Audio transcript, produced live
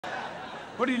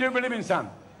What do you do for a living, son?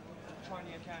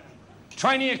 Trainee accountant.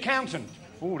 Trainee accountant.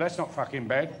 Oh, that's not fucking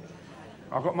bad.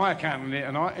 I've got my accountant here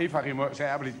tonight. He fucking works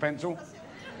out with his pencil.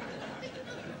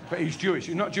 But he's Jewish.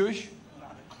 You're not Jewish?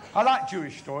 I like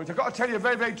Jewish stories. I've got to tell you a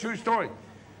very, very true story.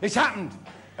 It's happened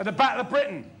at the Battle of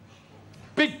Britain.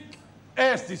 Big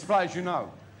air display, as you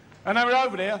know. And they were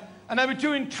over there, and they were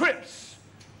doing trips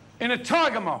in a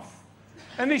Tiger Moth.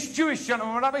 And this Jewish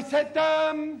gentleman went up, he said,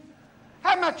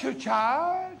 how much you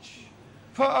charge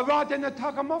for a ride in the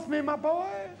Tiger Moth, me and my boy?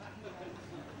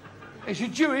 He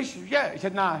said, Jewish? Yeah. He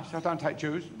said, no, I don't take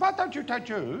Jews. Why don't you take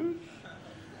Jews?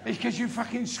 It's because you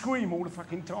fucking scream all the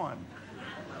fucking time.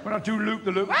 When I do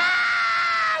loop-the-loop,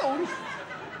 ah! All this.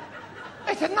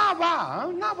 He said, no,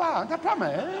 I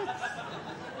promise.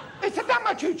 He said, how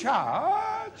much you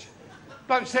charge?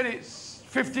 Bloke said, it's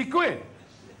 50 quid.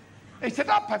 He said,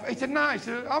 I'll pay for it. He said, no. He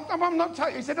said, I'm not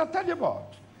taking it. He said, I'll tell you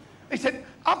what. He said,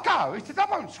 I'll go. He said, I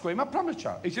won't scream, I promise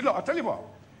you. He said, look, I'll tell you what.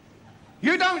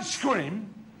 You don't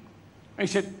scream. He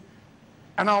said,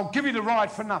 and I'll give you the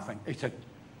ride for nothing. He said,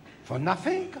 for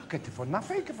nothing? I'll get it for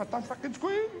nothing if I don't fucking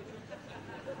scream.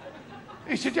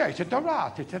 He said, yeah. He said, all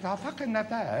right. He said, I'll fucking have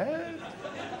that.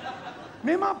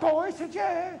 Me and my boy, he said,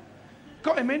 yeah.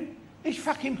 Got him in. He's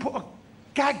fucking put a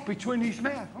gag between his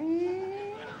mouth.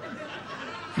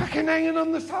 Fucking hanging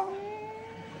on the song.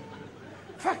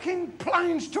 Fucking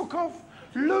planes took off.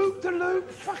 Loop-the-loop,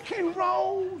 fucking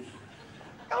rolls.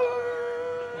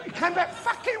 He came back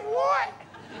fucking white.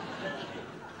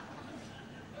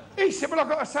 He said, well, I've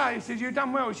got to say, he said, you've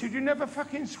done well. He said, you never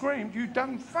fucking screamed. You've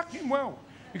done fucking well.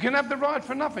 You can have the ride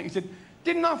for nothing. He said,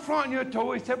 didn't I frighten you at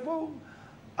all? He said, well,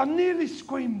 I nearly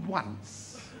screamed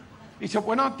once. He said,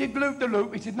 when I did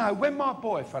loop-the-loop, he said, no, when my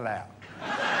boy fell out.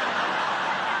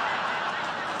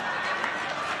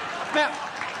 Now,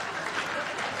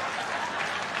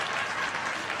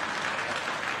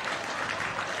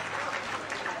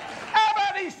 how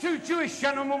about these two Jewish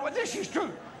gentlemen? This is true.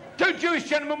 Two Jewish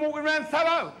gentlemen walking around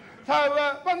Soho. So,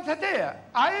 one said, dear,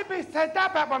 I said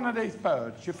about one of these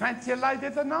birds. You fancy a lady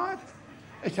tonight?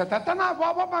 He said, I don't know.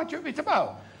 What might you? He said,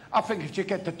 well, I think if you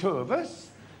get the two of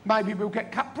us, maybe we'll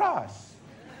get cut price.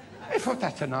 He thought,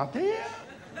 that's an idea.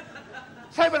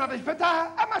 So he went up, he said,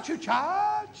 how much you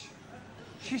charge?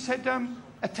 She said,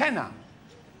 a tenner.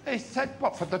 He said,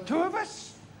 what, for the two of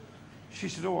us? She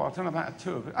said, oh, I don't know about the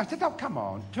two of us. I said, oh, come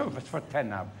on, two of us for a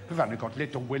tenner. We've only got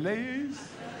little willies.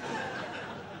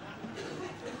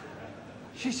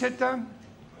 She said, yeah,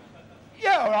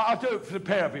 all right, I'll do it for the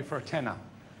pair of you for a tenner.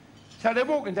 So they're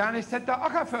walking down, he said, I'll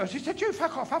go first. She said, you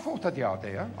fuck off, I thought of the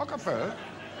idea. I'll go first.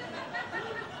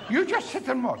 You just sit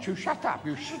and watch, you shut up,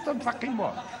 you sit and fucking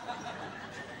watch.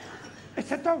 He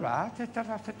said, all right,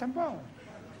 I'll sit and watch.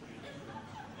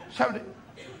 So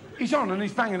he's on and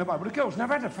he's banging away, but the girl's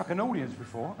never had a fucking audience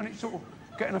before, and it's sort of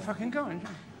getting her fucking going.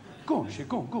 Go on, she,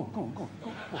 go on.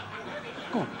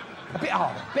 A bit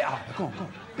harder, go on, a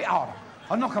bit harder.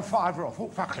 I'll knock a fiver off. Oh,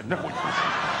 fucking no.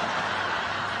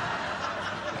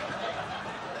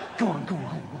 Go on,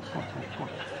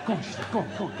 she said, go on.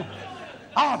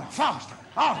 Harder, faster.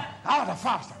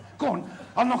 Go on,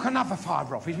 I'll knock another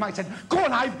fiver off. His mate said, go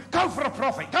on, Abe, go for a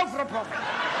profit.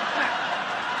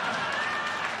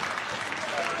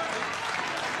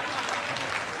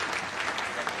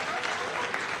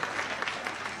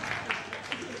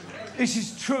 This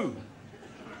is true.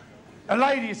 A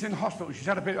lady is in hospital. She's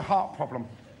had a bit of heart problem.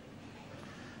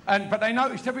 But they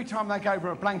noticed every time they gave her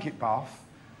a blanket bath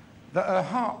that her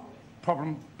heart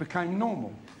problem became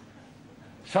normal.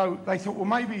 So they thought, well,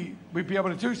 maybe we'd be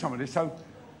able to do some of this. So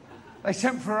they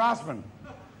sent for her husband.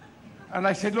 And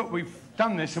they said, look, we've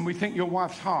done this and we think your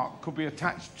wife's heart could be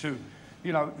attached to,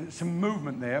 you know, some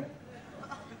movement there.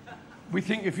 We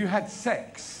think if you had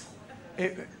sex,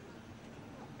 it...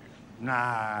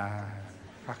 Nah,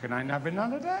 fucking ain't having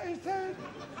none of that, is there?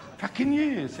 Fucking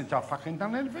years since I've fucking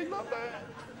done anything like that.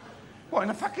 What, in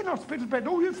a fucking hospital bed,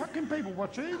 all you fucking people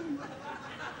watching?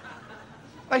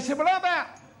 They said, well, how about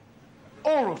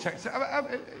oral sex?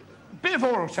 A bit of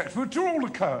oral sex. We'll draw all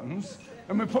the curtains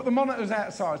and we'll put the monitors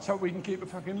outside so we can keep a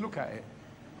fucking look at it.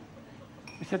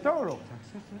 He said, oral sex?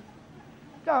 I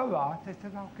said, all right. They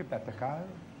said, I'll give that a go.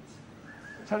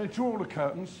 So they drew all the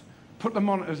curtains, put the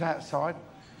monitors outside,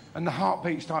 and the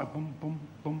heartbeat started boom, boom,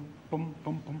 boom, boom,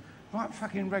 boom, boom. Right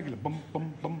fucking regular. Boom,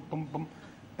 boom, boom, boom, boom.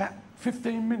 About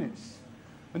 15 minutes.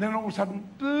 And then all of a sudden,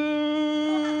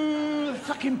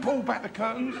 fucking pulled back the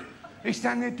curtains. He's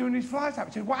standing there doing his flies up.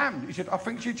 He said, what happened? He said, I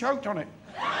think she choked on it.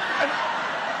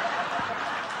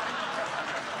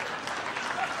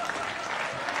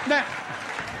 Now,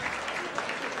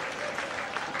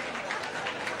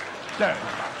 there.